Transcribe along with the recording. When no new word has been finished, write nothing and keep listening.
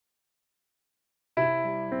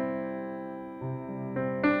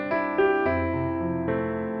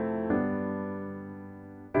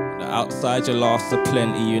outside your laughs are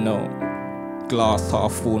plenty, you know. Glass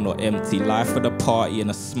half full, not empty. Life of the party and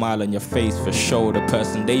a smile on your face for show. The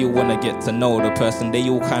person that you wanna get to know, the person that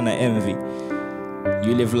you kinda envy.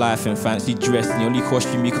 You live life in fancy dress, and the only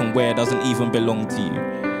costume you can wear doesn't even belong to you.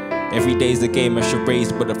 Every day's a game of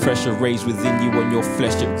charades, but the pressure raised within you on your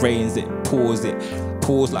flesh. It rains, it pours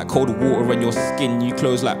like cold water on your skin. You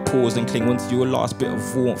close like pores and cling onto your last bit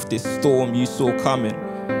of warmth. This storm you saw coming,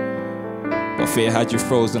 but fear had you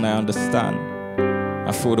frozen, I understand.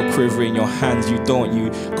 I feel the quiver in your hands, you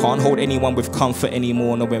can't hold anyone with comfort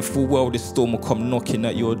anymore, knowing full well this storm will come knocking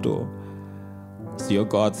at your door. So your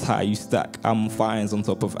guard's high, you stack fines on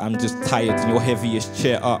top of I'm just tired, and your heaviest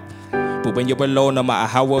chair up. But when you're alone, no matter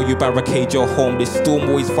how well you barricade your home, this storm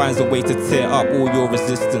always finds a way to tear up all your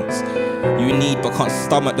resistance. You need but can't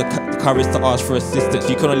stomach the courage to ask for assistance.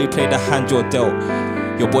 You can only play the hand you're dealt.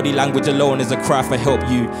 Your body language alone is a cry for help.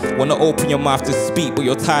 You wanna open your mouth to speak, but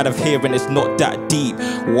you're tired of hearing it's not that deep.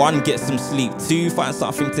 1, get some sleep. 2, find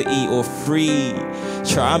something to eat. Or 3,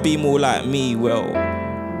 try and be more like me. Well,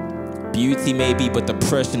 beauty maybe, but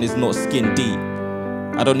depression is not skin deep.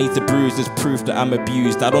 I don't need to bruise as proof that I'm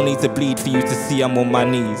abused. I don't need to bleed for you to see I'm on my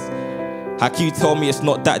knees. How can you tell me it's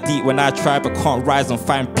not that deep when I try but can't rise and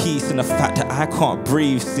find peace in the fact that I can't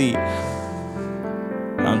breathe? See,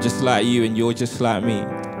 I'm just like you and you're just like me,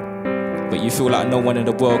 but you feel like no one in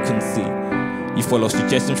the world can see. You follow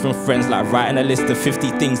suggestions from friends like writing a list of 50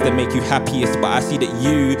 things that make you happiest, but I see that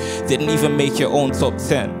you didn't even make your own top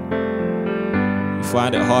 10. You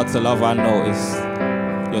find it hard to love, I notice.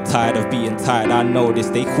 You're tired of being tired, I know this.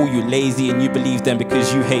 They call you lazy and you believe them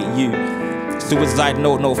because you hate you. Suicide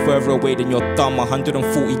note no further away than your thumb.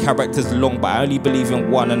 140 characters long, but I only believe in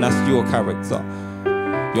one, and that's your character.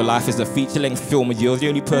 Your life is a feature-length film, and you're the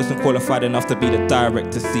only person qualified enough to be the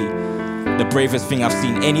director. See, the bravest thing I've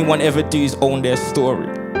seen anyone ever do is own their story.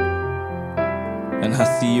 And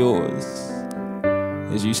I see yours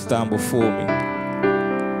as you stand before me.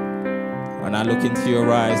 When I look into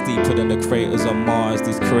your eyes, deeper than the craters on Mars,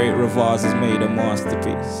 this creator of ours has made a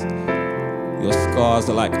masterpiece. Your scars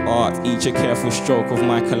are like art, each a careful stroke of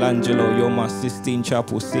Michelangelo. You're my Sistine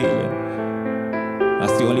Chapel ceiling.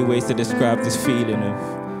 That's the only way to describe this feeling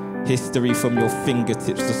of history from your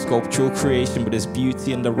fingertips to sculptural creation, but there's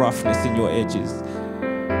beauty in the roughness in your edges.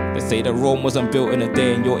 They say that Rome wasn't built in a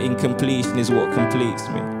day, and your incompletion is what completes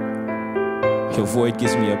me. Your void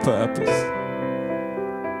gives me a purpose,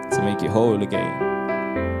 to make you whole again,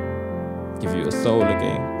 give you a soul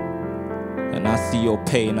again. And I see your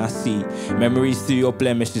pain, I see memories through your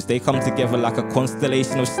blemishes. They come together like a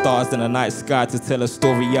constellation of stars in the night sky to tell a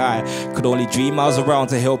story I could only dream I was around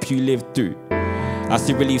to help you live through. I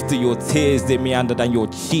see relief through your tears, they meander down your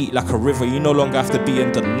cheek like a river. You no longer have to be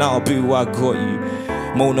in denial, boo, I got you.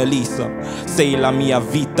 Mona Lisa, sei la mia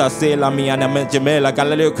vita, sei la mia gemella.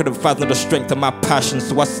 Galileo couldn't fathom the strength of my passion,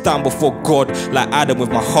 so I stand before God like Adam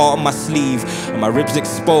with my heart on my sleeve and my ribs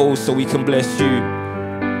exposed so we can bless you.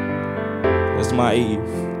 That's my Eve,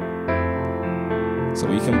 so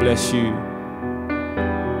we can bless you.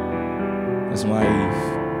 That's my Eve.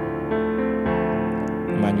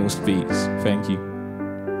 Emmanuel speaks. Thank you.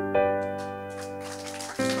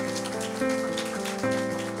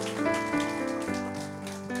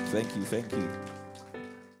 Thank you, thank you.